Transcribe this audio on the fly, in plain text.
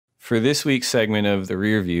For this week's segment of The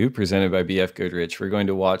Rearview, presented by BF Goodrich, we're going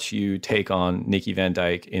to watch you take on Nikki Van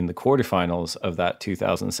Dijk in the quarterfinals of that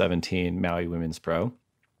 2017 Maui Women's Pro.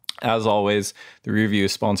 As always, The Rearview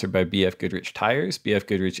is sponsored by BF Goodrich Tires. BF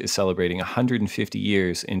Goodrich is celebrating 150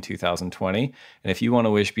 years in 2020. And if you want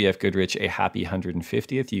to wish BF Goodrich a happy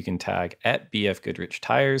 150th, you can tag at BF Goodrich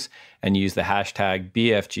Tires and use the hashtag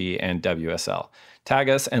BFG and WSL. Tag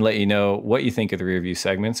us and let you know what you think of the Rearview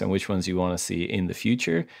segments and which ones you want to see in the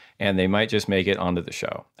future. And they might just make it onto the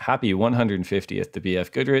show. Happy 150th to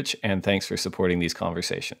BF Goodrich, and thanks for supporting these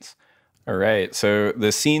conversations. All right, so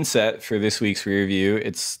the scene set for this week's Rear View,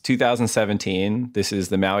 it's 2017. This is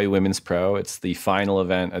the Maui Women's Pro. It's the final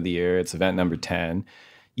event of the year. It's event number 10.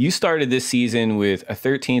 You started this season with a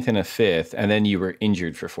 13th and a 5th, and then you were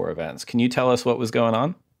injured for 4 events. Can you tell us what was going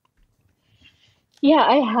on? Yeah,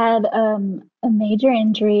 I had a major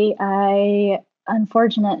injury. I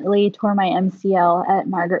unfortunately tore my MCL at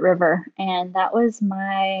Margaret River, and that was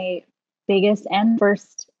my biggest and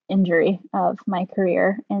first injury of my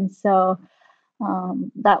career. And so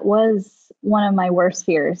that was one of my worst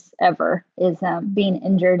fears ever, is being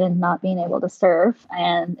injured and not being able to serve.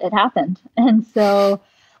 And it happened. And so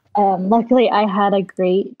luckily I had a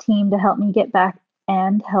great team to help me get back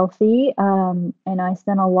and healthy. And I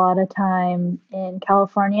spent a lot of time in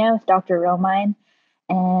California with Dr. Romine,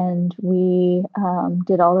 and we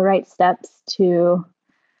did all the right steps to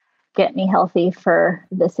get me healthy for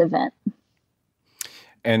this event.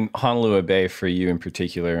 And Honolua Bay for you in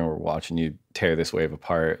particular, and we're watching you tear this wave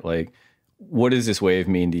apart. Like, what does this wave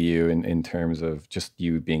mean to you in terms of just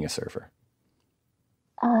you being a surfer?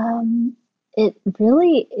 It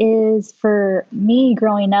really is, for me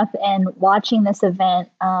growing up and watching this event.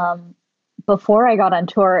 Before I got on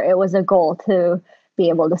tour, it was a goal to be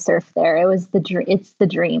able to surf there. It was it's the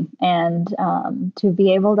dream. And to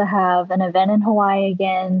be able to have an event in Hawaii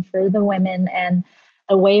again for the women, and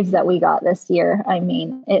the waves that we got this year, I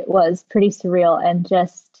mean, it was pretty surreal and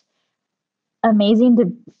just amazing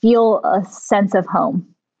to feel a sense of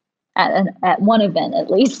home at one event,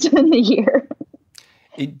 at least in the year.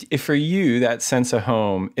 For you, that sense of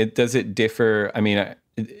home, does it differ? I mean,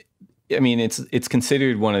 it's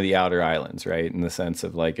considered one of the outer islands, right? In the sense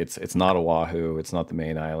of like, it's not Oahu, it's not the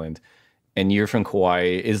main island, and you're from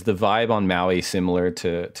Kauai. Is the vibe on Maui similar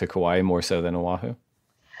to Kauai, more so than Oahu?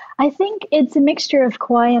 I think it's a mixture of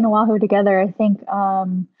Kauai and Oahu together. I think,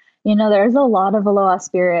 there's a lot of aloha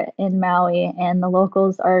spirit in Maui, and the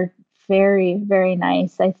locals are very, very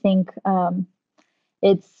nice. I think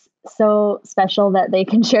it's so special that they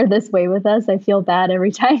can share this way with us. I feel bad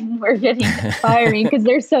every time we're getting firing because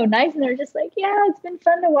they're so nice, and they're just like, yeah, it's been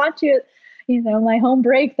fun to watch it. My home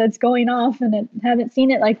break that's going off, and I haven't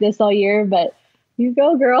seen it like this all year, but you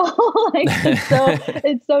go, girl. Like,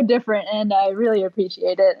 it's so different, and I really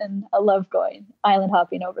appreciate it. And I love going island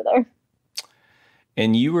hopping over there.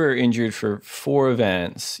 And you were injured for 4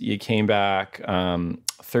 events. You came back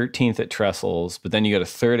 13th at Trestles, but then you got a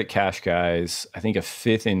 3rd at Cascais, I think a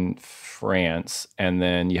 5th in France, and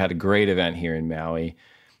then you had a great event here in Maui.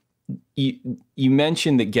 You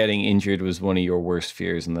mentioned that getting injured was one of your worst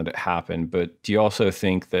fears and that it happened, but do you also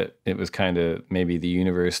think that it was kind of maybe the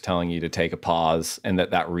universe telling you to take a pause, and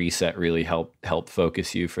that reset really helped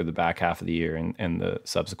focus you for the back half of the year and the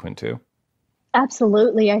subsequent 2?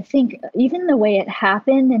 Absolutely. I think even the way it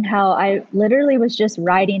happened and how I literally was just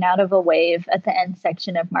riding out of a wave at the end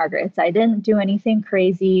section of Margaret's. I didn't do anything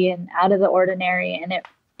crazy and out of the ordinary. And it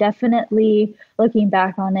definitely, looking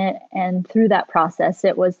back on it and through that process,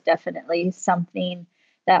 it was definitely something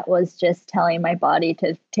that was just telling my body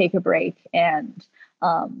to take a break, and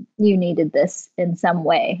you needed this in some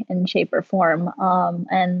way, in shape or form.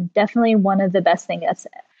 And definitely one of the best things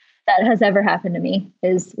that has ever happened to me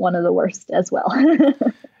is one of the worst as well.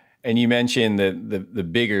 And you mentioned that the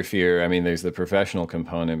bigger fear, I mean, there's the professional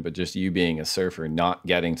component, but just you being a surfer, not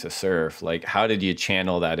getting to surf, like, how did you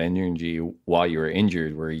channel that energy while you were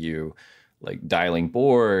injured? Were you like dialing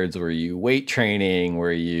boards? Were you weight training?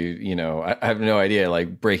 Were you, I have no idea,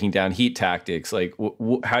 like breaking down heat tactics? Like,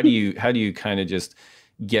 how do you kind of just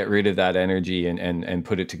get rid of that energy and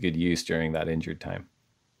put it to good use during that injured time?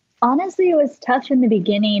 Honestly, it was tough in the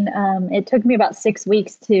beginning. It took me about 6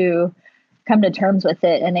 weeks to come to terms with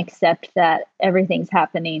it and accept that everything's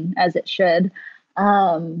happening as it should.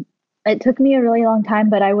 It took me a really long time,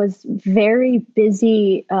 but I was very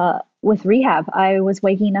busy with rehab. I was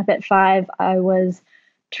waking up at 5. I was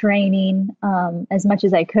training as much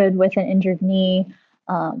as I could with an injured knee.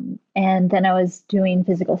 And then I was doing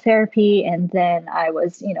physical therapy, and then I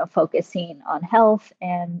was, focusing on health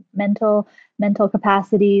and mental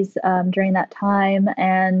capacities during that time.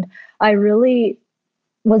 And I really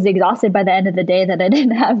was exhausted by the end of the day that I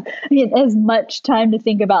didn't have as much time to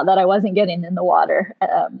think about that I wasn't getting in the water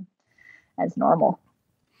as normal.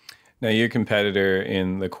 Now, your competitor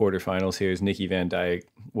in the quarterfinals here is Nikki Van Dijk.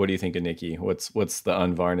 What do you think of Nikki? What's the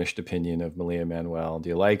unvarnished opinion of Malia Manuel? Do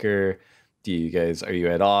you like her? Are you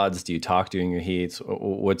at odds? Do you talk during your heats?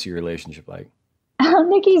 What's your relationship like?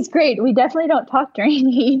 Nikki's great. We definitely don't talk during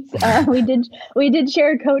heats. We did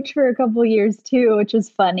share a coach for a couple of years too, which was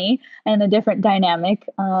funny and a different dynamic.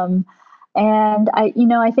 And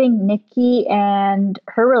I think Nikki and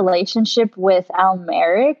her relationship with Al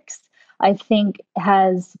Merrick's, I think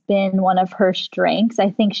has been one of her strengths.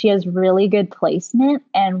 I think she has really good placement,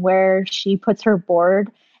 and where she puts her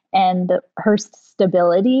board and her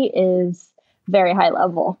stability is very high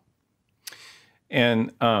level.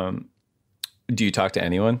 And do you talk to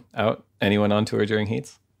anyone on tour during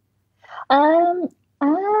heats? I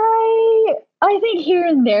think here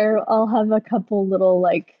and there I'll have a couple little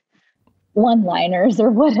like one-liners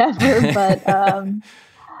or whatever, but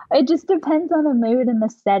it just depends on the mood and the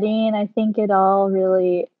setting. I think it all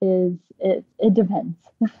really is. It depends.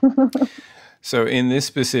 So in this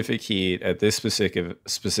specific heat, at this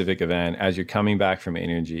specific event, as you're coming back from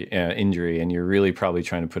injury, and you're really probably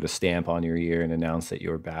trying to put a stamp on your year and announce that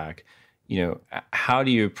you're back, how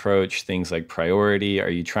do you approach things like priority? Are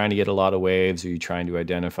you trying to get a lot of waves? Are you trying to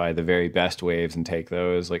identify the very best waves and take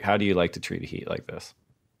those? Like, how do you like to treat a heat like this?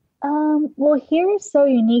 Well, here is so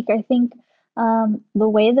unique. I think the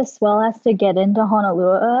way the swell has to get into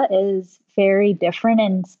Honolua is very different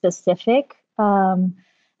and specific,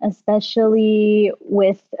 especially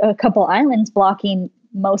with a couple islands blocking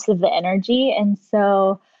most of the energy. And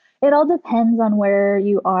so it all depends on where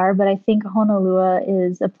you are. But I think Honolua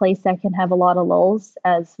is a place that can have a lot of lulls,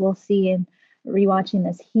 as we'll see in rewatching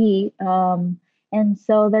this heat. And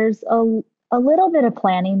so there's a little bit of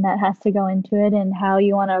planning that has to go into it, and how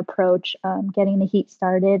you want to approach getting the heat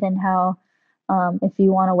started, and how if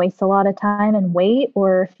you want to waste a lot of time and wait,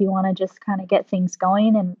 or if you want to just kind of get things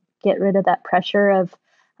going and get rid of that pressure of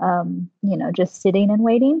just sitting and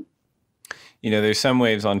waiting. There's some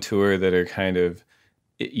waves on tour that are kind of,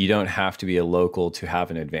 you don't have to be a local to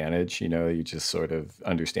have an advantage. You just sort of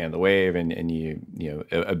understand the wave, and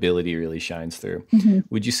ability really shines through. Mm-hmm.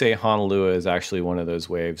 Would you say Honolua is actually one of those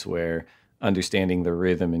waves where understanding the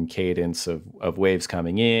rhythm and cadence of waves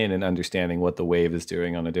coming in and understanding what the wave is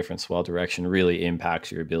doing on a different swell direction really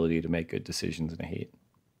impacts your ability to make good decisions in a heat?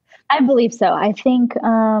 I believe so. I think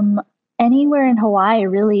anywhere in Hawaii,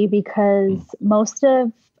 really, because most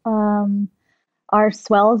of our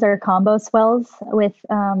swells are combo swells with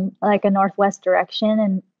like a northwest direction,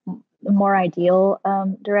 and the more ideal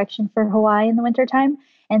direction for Hawaii in the wintertime.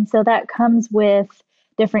 And so that comes with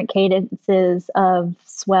different cadences of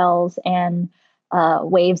swells and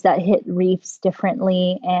waves that hit reefs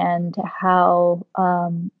differently, and how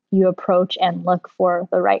you approach and look for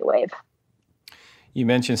the right wave. You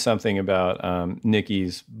mentioned something about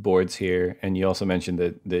Nikki's boards here, and you also mentioned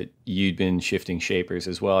that you'd been shifting shapers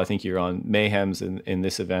as well. I think you're on Mayhem's in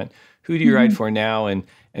this event. Who do you ride for now? And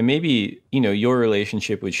maybe, your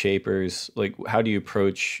relationship with shapers, like how do you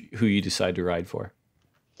approach who you decide to ride for?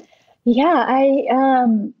 Yeah,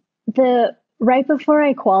 right before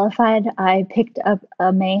I qualified, I picked up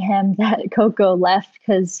a Mayhem that Coco left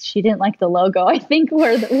because she didn't like the logo. I think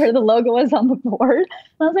where the logo was on the board.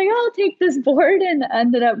 I was like, oh, I'll take this board, and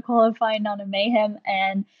ended up qualifying on a Mayhem,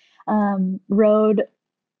 and rode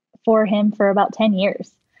for him for about 10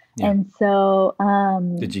 years. Yeah. And so,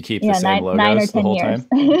 did you keep the same logos 9 or 10 the whole years.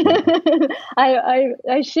 Time?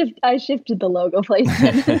 I shifted the logo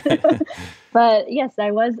placement, but yes,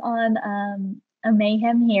 I was on a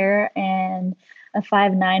Mayhem here, and a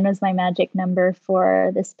 5'9" was my magic number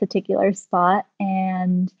for this particular spot,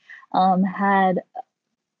 and had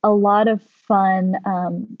a lot of fun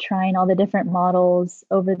trying all the different models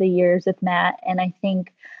over the years with Matt. And I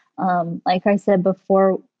think, like I said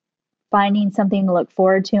before, finding something to look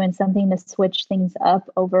forward to and something to switch things up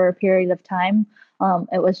over a period of time.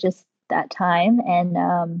 It was just that time.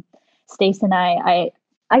 And Stace and I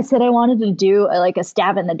said I wanted to do like a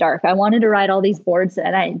stab in the dark. I wanted to ride all these boards,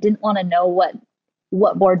 and I didn't want to know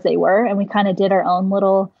what boards they were. And we kind of did our own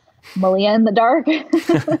little Malia in the dark,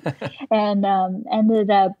 and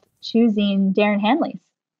ended up choosing Darren Hanley's.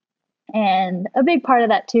 And a big part of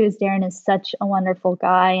that too is Darren is such a wonderful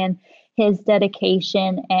guy, and his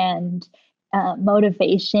dedication and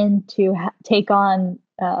motivation to take on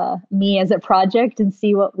me as a project and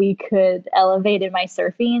see what we could elevate in my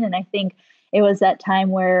surfing. And I think it was that time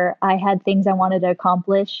where I had things I wanted to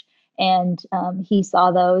accomplish, and he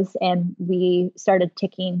saw those, and we started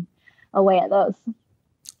ticking away at those.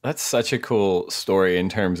 That's such a cool story in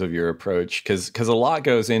terms of your approach, because a lot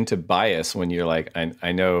goes into bias when you're like,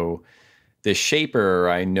 I know this shaper, or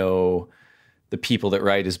I know the people that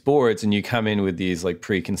write his boards, and you come in with these like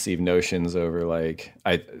preconceived notions over like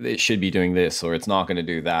it should be doing this or it's not going to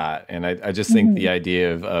do that. And I just think the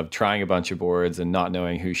idea of trying a bunch of boards and not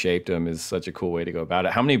knowing who shaped them is such a cool way to go about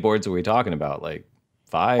it. How many boards are we talking about? Like Oh,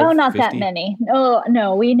 five, not that 50? many. Oh,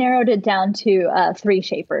 no, we narrowed it down to three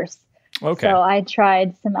shapers. Okay. So I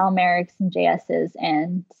tried some Almerics, some JSs,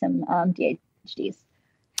 and some DHDs.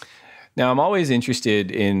 Now I'm always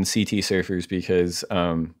interested in CT surfers because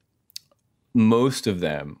most of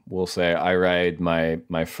them will say, I ride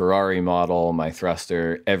my Ferrari model, my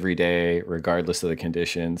thruster every day, regardless of the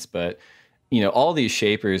conditions. But, all these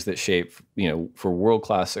shapers that shape, for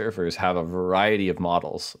world-class surfers have a variety of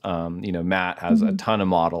models. Matt has a ton of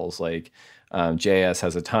models, like JS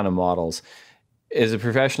has a ton of models. As a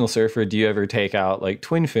professional surfer, do you ever take out like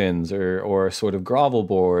twin fins or sort of grovel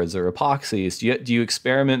boards or epoxies? Do you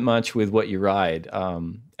experiment much with what you ride?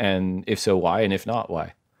 And if so, why? And if not,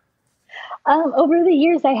 why? Over the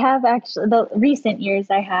years, I have actually, the recent years,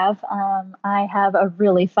 I have a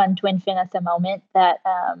really fun twin fin at the moment that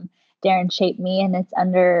Darren shaped me, and it's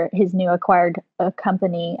under his new acquired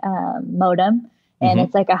company, Modem. And Mm-hmm.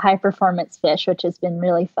 it's like a high performance fish, which has been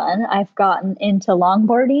really fun. I've gotten into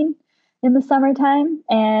longboarding in the summertime.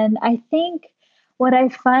 And I think what I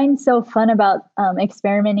find so fun about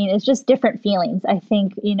experimenting is just different feelings. I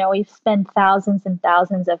think, we've spent thousands and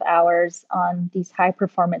thousands of hours on these high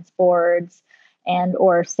performance boards and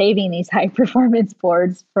or saving these high performance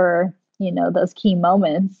boards for, those key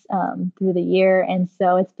moments through the year. And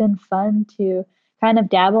so it's been fun to kind of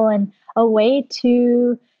dabble in a way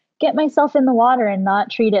to get myself in the water and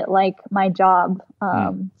not treat it like my job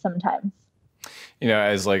sometimes.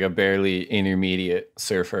 As like a barely intermediate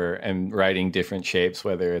surfer and riding different shapes,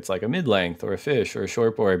 whether it's like a mid-length or a fish or a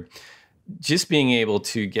shortboard, just being able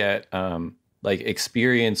to get like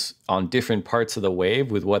experience on different parts of the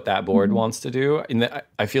wave with what that board wants to do. And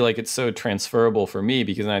I feel like it's so transferable for me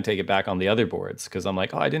because then I take it back on the other boards because I'm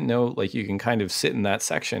like, oh, I didn't know like you can kind of sit in that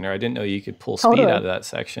section, or I didn't know you could pull speed Totally. out of that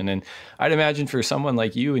section. And I'd imagine for someone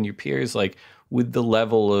like you and your peers, like with the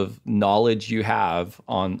level of knowledge you have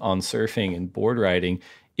on surfing and board riding,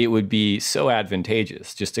 it would be so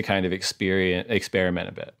advantageous just to kind of experiment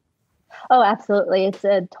a bit. Oh, absolutely. It's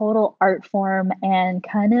a total art form and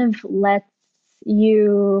kind of lets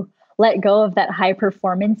you let go of that high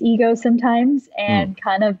performance ego sometimes Mm. and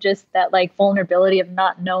kind of just that like vulnerability of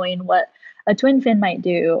not knowing what a twin fin might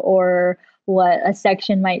do or what a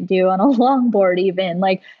section might do on a longboard even.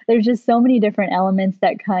 Like there's just so many different elements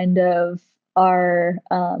that kind of are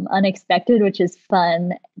unexpected, which is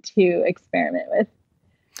fun to experiment with.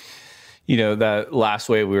 That last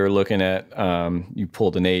wave we were looking at, you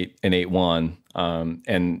pulled an 8-1,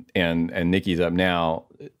 and Nikki's up now.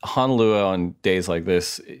 Honolua on days like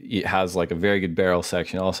this, it has like a very good barrel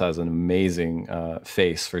section. It also has an amazing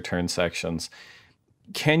face for turn sections.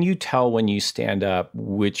 Can you tell when you stand up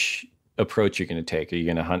which approach you're going to take? Are you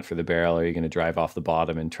going to hunt for the barrel? Or are you going to drive off the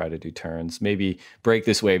bottom and try to do turns? Maybe break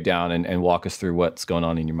this wave down and walk us through what's going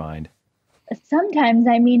on in your mind. Sometimes,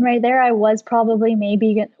 I mean, right there, I was probably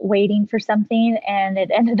maybe waiting for something and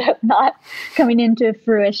it ended up not coming into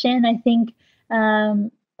fruition. I think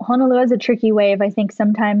Honolua is a tricky wave. I think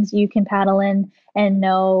sometimes you can paddle in and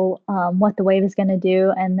know what the wave is going to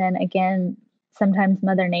do. And then again, sometimes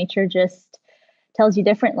Mother Nature just tells you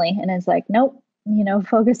differently and is like, nope,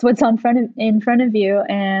 focus what's in front of you.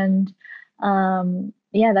 And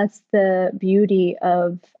yeah, that's the beauty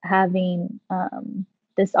of having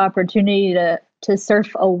this opportunity to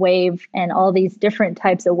surf a wave and all these different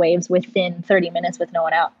types of waves within 30 minutes with no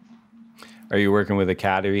one out. Are you working with a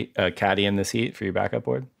caddy in this heat for your backup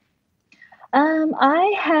board? Who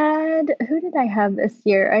did I have this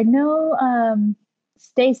year? I know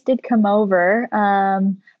Stace did come over,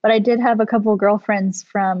 but I did have a couple girlfriends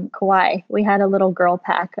from Kauai. We had a little girl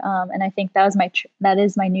pack, and I think that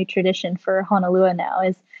is my new tradition for Honolua now,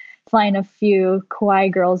 is flying a few Kauai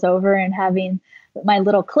girls over and having my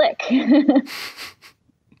little clique.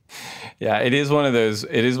 Yeah, it is one of those.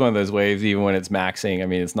 It is one of those waves, even when it's maxing. I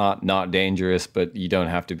mean, it's not dangerous, but you don't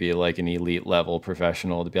have to be like an elite level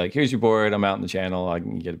professional to be like, here's your board, I'm out in the channel, I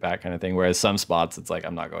can get it back, kind of thing. Whereas some spots, it's like,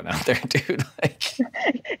 I'm not going out there, dude. Like,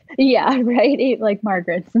 yeah, right. Like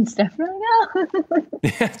Margaret's and stuff. Really, no.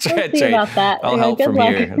 yeah, We'll see about that. I'll Yeah, help good from luck.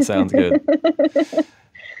 here. It sounds good.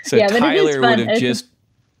 So Yeah, but it is Tyler fun. would have just.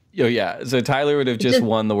 Oh yeah, so Tyler would have just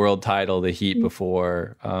won the world title the heat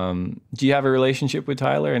before. Do you have a relationship with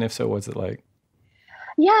Tyler, and if so, what's it like?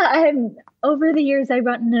 Yeah, I'm over the years I've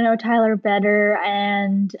gotten to know Tyler better,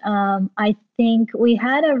 and I think we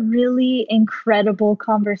had a really incredible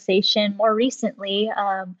conversation more recently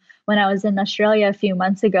when I was in Australia a few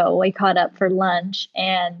months ago. We caught up for lunch,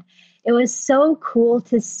 and it was so cool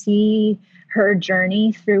to see her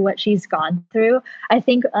journey through what she's gone through. I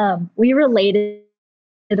think we related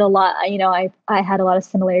it a lot. I had a lot of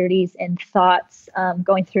similarities in thoughts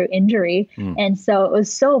going through injury. Mm. And so it was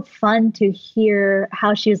so fun to hear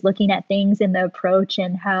how she was looking at things in the approach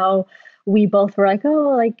and how we both were like,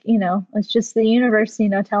 oh, like, it's just the universe,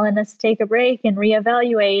 telling us to take a break and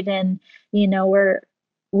reevaluate. And,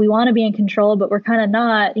 we want to be in control, but we're kind of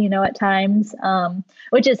not, at times,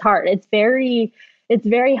 which is hard. It's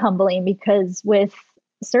very humbling because with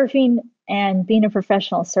surfing and being a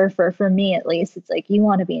professional surfer, for me at least, it's like you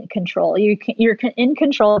want to be in control. You're in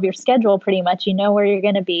control of your schedule pretty much. You know where you're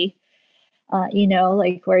going to be,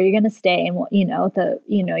 like where you're going to stay, and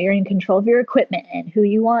you're in control of your equipment and who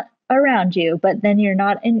you want around you. But then you're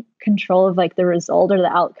not in control of like the result or the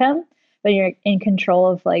outcome, but you're in control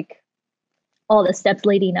of like all the steps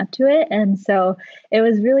leading up to it. And so it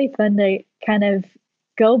was really fun to kind of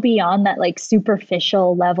go beyond that like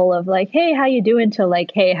superficial level of like, hey, how you doing, to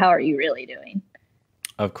like, hey, how are you really doing?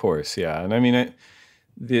 Of course, yeah. And I mean,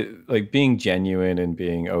 like being genuine and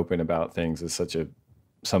being open about things is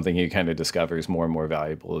something you kind of discover is more and more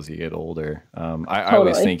valuable as you get older. I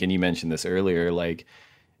always Totally. think, and you mentioned this earlier, like,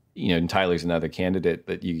 and Tyler's another candidate,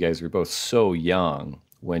 that you guys were both so young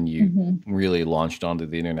when you really launched onto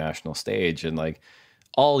the international stage. And like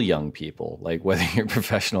all young people, like whether you're a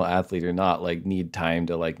professional athlete or not, like need time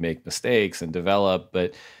to like make mistakes and develop,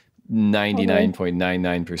 but Totally.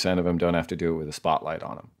 99.99% of them don't have to do it with a spotlight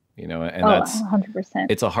on them, and Oh, that's, 100%.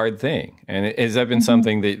 it's a hard thing. And has that been hmm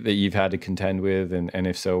something that you've had to contend with? And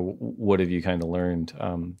if so, what have you kind of learned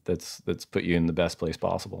that's put you in the best place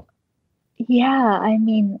possible? Yeah, I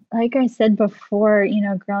mean, like I said before,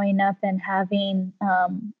 growing up and having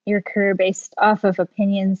your career based off of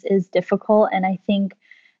opinions is difficult. And I think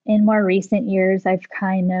in more recent years, I've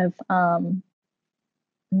kind of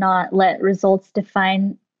not let results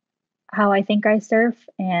define how I think I surf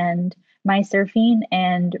and my surfing,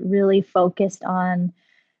 and really focused on,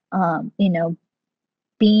 um, you know,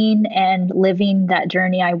 being and living that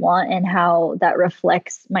journey I want and how that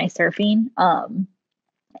reflects my surfing.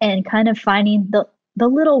 And kind of finding the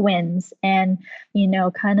little wins, and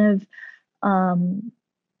kind of um,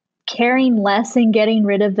 caring less and getting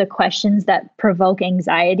rid of the questions that provoke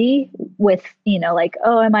anxiety with, like,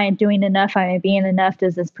 oh, am I doing enough, am I being enough,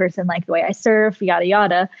 does this person like the way I surf, yada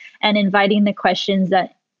yada, and inviting the questions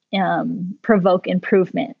that provoke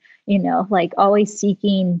improvement, like always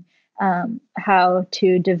seeking how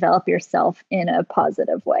to develop yourself in a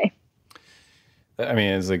positive way. I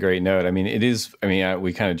mean, it's a great note. I mean, it is. I mean,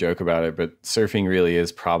 we kind of joke about it, but surfing really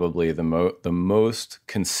is probably the most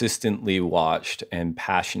consistently watched and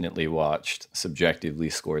passionately watched,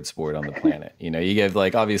 subjectively scored sport on the planet. You get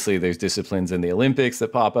like, obviously there's disciplines in the Olympics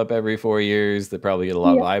that pop up every 4 years that probably get a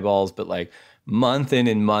lot of Yeah. eyeballs, but like month in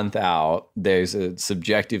and month out, there's a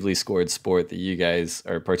subjectively scored sport that you guys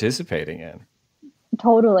are participating in.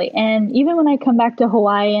 Totally. And even when I come back to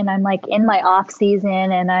Hawaii and I'm like in my off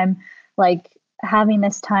season and I'm like having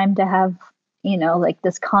this time to have, like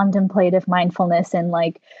this contemplative mindfulness and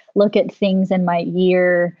like look at things in my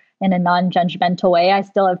year in a non-judgmental way, I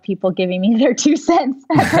still have people giving me their 2 cents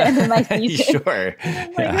at the end of my season. Sure. And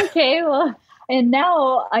I'm like, Yeah. okay, well, and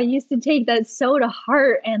now I used to take that so to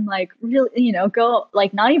heart and like really, go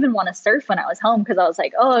like not even want to surf when I was home because I was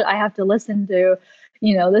like, oh, I have to listen to,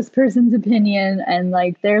 this person's opinion and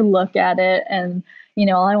like their look at it. And,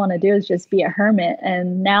 all I want to do is just be a hermit.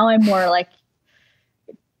 And now I'm more like,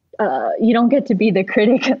 you don't get to be the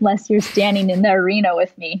critic unless you're standing in the arena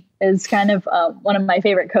with me, is kind of one of my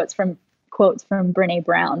favorite quotes from Brene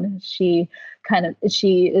Brown. She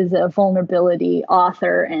is a vulnerability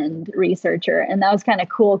author and researcher. And that was kind of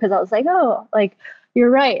cool because I was like, oh, like,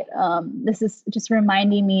 you're right. This is just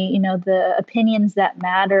reminding me, the opinions that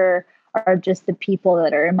matter are just the people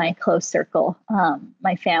that are in my close circle,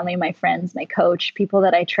 my family, my friends, my coach, people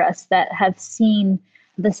that I trust that have seen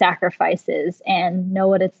the sacrifices and know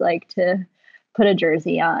what it's like to put a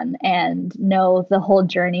jersey on and know the whole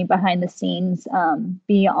journey behind the scenes,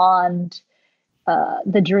 beyond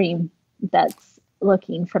the dream that's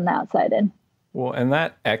looking from the outside in. Well, and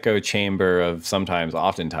that echo chamber of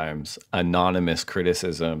oftentimes anonymous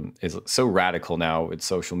criticism is so radical now with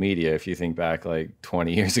social media. If you think back like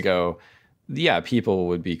 20 years ago, yeah, people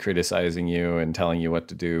would be criticizing you and telling you what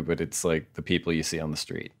to do, but it's like the people you see on the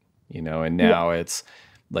street, and Yeah. now it's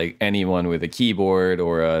like anyone with a keyboard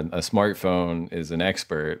or a smartphone is an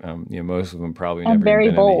expert. Most of them probably And never even very been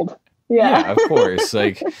in the, bold. Yeah. yeah, of course.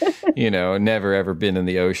 Like, never ever been in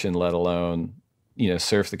the ocean, let alone,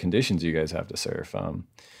 surf the conditions you guys have to surf.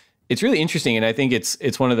 It's really interesting. And I think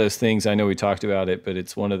it's one of those things, I know we talked about it, but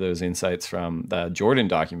it's one of those insights from the Jordan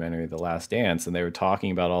documentary, The Last Dance. And they were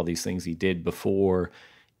talking about all these things he did before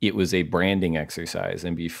it was a branding exercise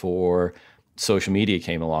and before social media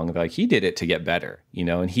came along. Like, he did it to get better,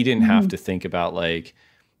 and he didn't have to think about like,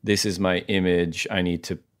 this is my image, I need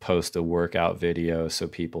to post a workout video so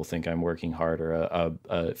people think I'm working hard, or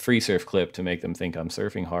a free surf clip to make them think I'm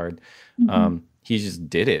surfing hard. He just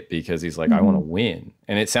did it because he's like, I want to win.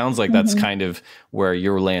 And it sounds like that's kind of where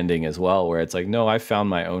you're landing as well, where it's like, no, I found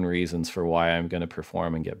my own reasons for why I'm going to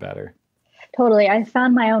perform and get better. Totally. I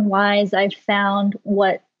found my own whys. I found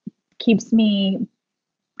what keeps me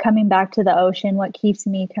coming back to the ocean, what keeps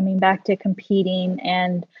me coming back to competing,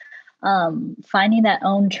 and finding that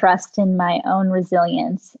own trust in my own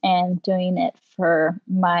resilience and doing it for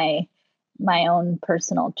my own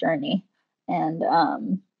personal journey.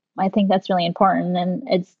 And I think that's really important, and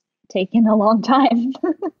it's taken a long time.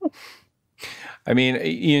 I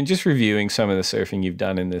mean, just reviewing some of the surfing you've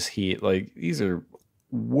done in this heat, like, these are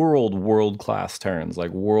world class turns,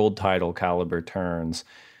 like world title caliber turns.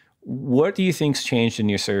 What do you think's changed in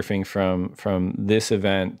your surfing from this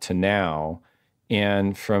event to now?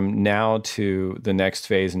 And from now to the next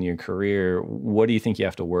phase in your career, what do you think you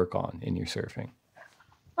have to work on in your surfing?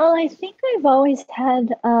 Well, I think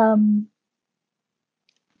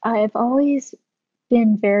I've always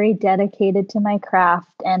been very dedicated to my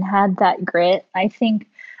craft and had that grit. I think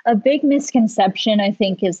a big misconception,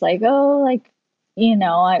 is like, oh, like,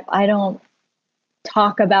 I don't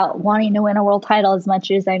talk about wanting to win a world title as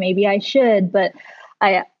much as I should, but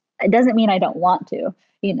it doesn't mean I don't want to,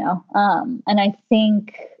 and I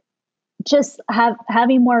think just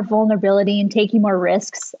having more vulnerability and taking more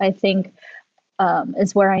risks, I think,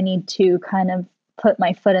 is where I need to kind of put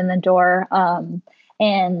my foot in the door.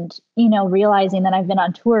 And, realizing that I've been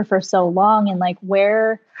on tour for so long, and like,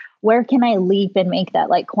 where can I leap and make that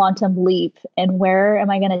like quantum leap? And where am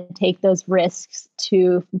I going to take those risks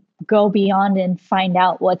to go beyond and find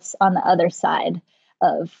out what's on the other side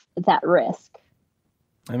of that risk?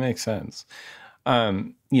 That makes sense.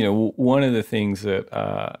 One of the things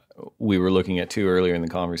that we were looking at too earlier in the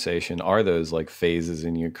conversation are those like phases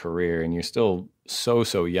in your career, and you're still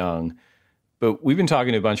so young. But we've been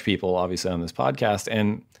talking to a bunch of people, obviously, on this podcast,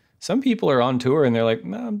 and some people are on tour and they're like,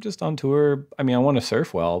 no, I'm just on tour. I mean, I want to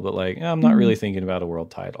surf well, but like, I'm not really thinking about a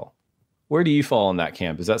world title. Where do you fall in that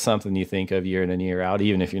camp? Is that something you think of year in and year out,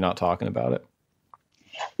 even if you're not talking about it?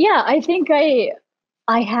 Yeah, I think I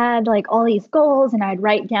had like all these goals, and I'd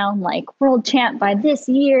write down like world champ by this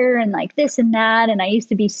year and like this and that. And I used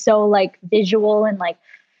to be so like visual and like,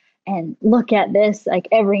 and look at this like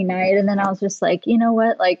every night. And then I was just like, you know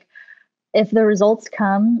what, like, if the results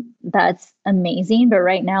come, that's amazing. But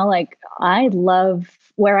right now, like, I love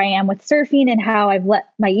where I am with surfing and how I've let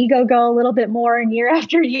my ego go a little bit more and year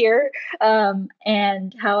after year,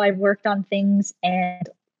 and how I've worked on things and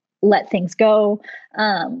let things go.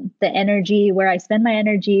 The energy, where I spend my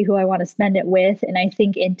energy, who I want to spend it with. And I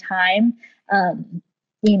think in time,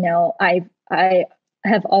 I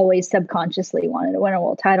have always subconsciously wanted to win a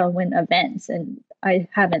world title and win events. And I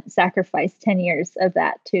haven't sacrificed 10 years of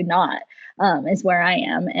that to not, is where I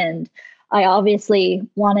am. And I obviously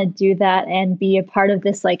want to do that and be a part of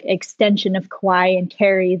this like extension of Kauai and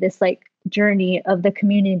carry this like journey of the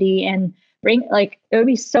community, and bring, like, it would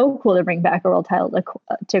be so cool to bring back a world title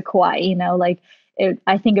to Kauai,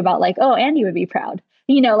 I think about like, oh, Andy would be proud,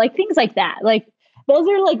 like things like that. Like, those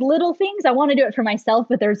are like little things. I want to do it for myself,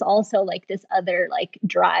 but there's also like this other like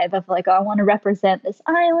drive of like, oh, I want to represent this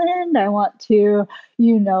island. I want to,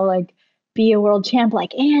 like, be a world champ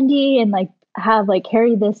like Andy, and like have like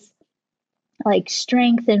carry this like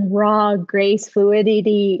strength and raw grace,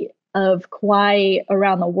 fluidity of Kauai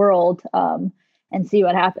around the world, and see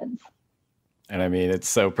what happens. And I mean, it's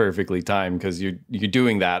so perfectly timed because you're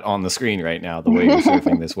doing that on the screen right now, the way you're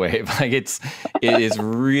surfing this wave. Like, it is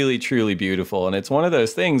really, truly beautiful. And it's one of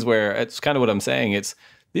those things where it's kind of what I'm saying.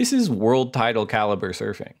 This is world title caliber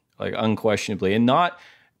surfing, like, unquestionably. And not,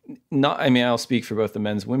 I mean, I'll speak for both the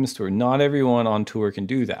men's and women's tour. Not everyone on tour can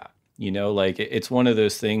do that. Like, it's one of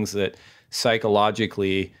those things that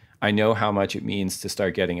psychologically, I know how much it means to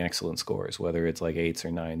start getting excellent scores, whether it's like 8s or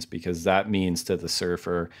 9s, because that means to the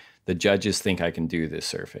surfer, the judges think I can do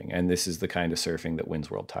this surfing, and this is the kind of surfing that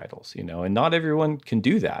wins world titles, and not everyone can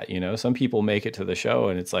do that. Some people make it to the show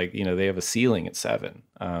and it's like, they have a ceiling at 7.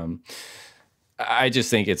 I just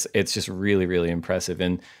think it's just really, really impressive.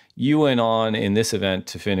 And you went on in this event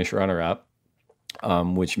to finish runner-up,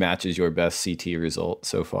 which matches your best CT result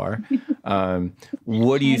so far.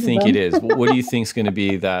 What do you think it is? What do you think is going to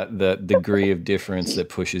be the degree of difference that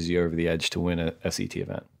pushes you over the edge to win a CT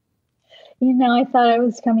event? You know, I thought I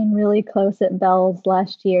was coming really close at Bell's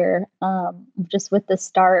last year, just with the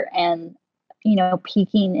start and, you know,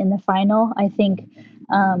 peaking in the final. I think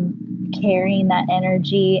carrying that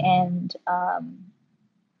energy and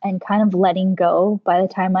kind of letting go by the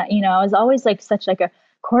time I was always like such like a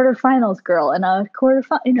quarterfinals girl and a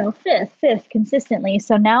fifth consistently.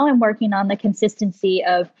 So now I'm working on the consistency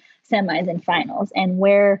of semis and finals, and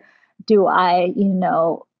where do I,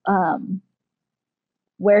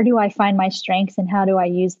 where do I find my strengths and how do I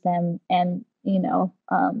use them, and,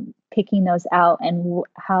 picking those out and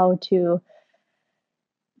how to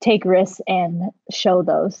take risks and show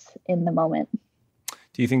those in the moment.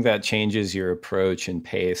 Do you think that changes your approach and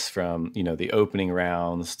pace from, the opening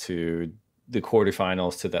rounds to the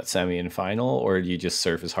quarterfinals to that semi and final, or do you just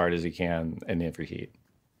surf as hard as you can in every heat?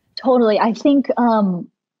 Totally. I think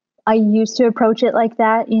I used to approach it like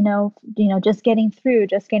that, just getting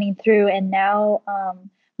through. And now,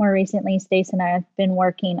 more recently, Stace and I have been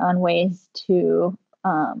working on ways to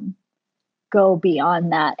go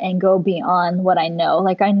beyond that and go beyond what I know.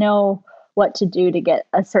 Like, I know what to do to get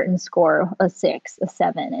a certain score, a 6, a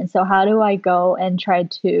 7. And so how do I go and try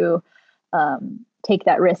to take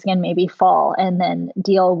that risk and maybe fall and then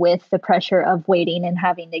deal with the pressure of waiting and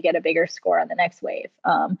having to get a bigger score on the next wave?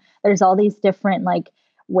 There's all these different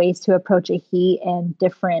ways to approach a heat, and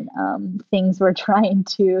different things were trying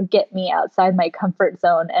to get me outside my comfort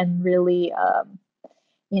zone and really,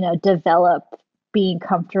 develop being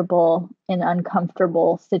comfortable in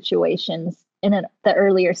uncomfortable situations in the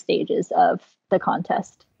earlier stages of the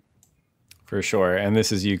contest. For sure. And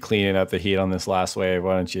this is you cleaning up the heat on this last wave.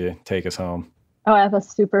 Why don't you take us home? Oh, I have a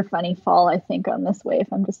super funny fall, I think, on this wave.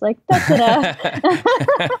 I'm just like, that's it.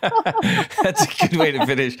 That's a good way to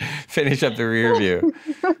finish up the rear view.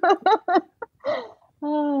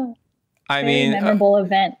 Memorable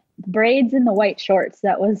event. Braids and the white shorts.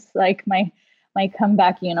 That was like my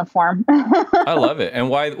comeback uniform. I love it. And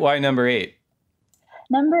why number 8?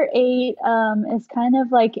 Number 8 is kind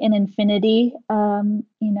of like an infinity, sign,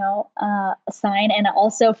 and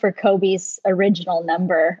also for Kobe's original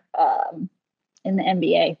number in the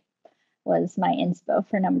NBA was my inspo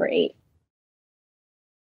for number 8.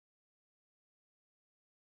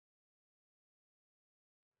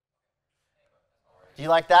 Do you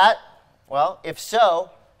like that? Well, if so,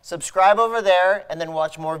 subscribe over there and then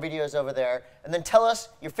watch more videos over there. And then tell us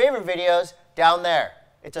your favorite videos down there.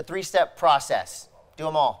 It's a 3-step process. Do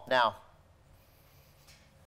them all now.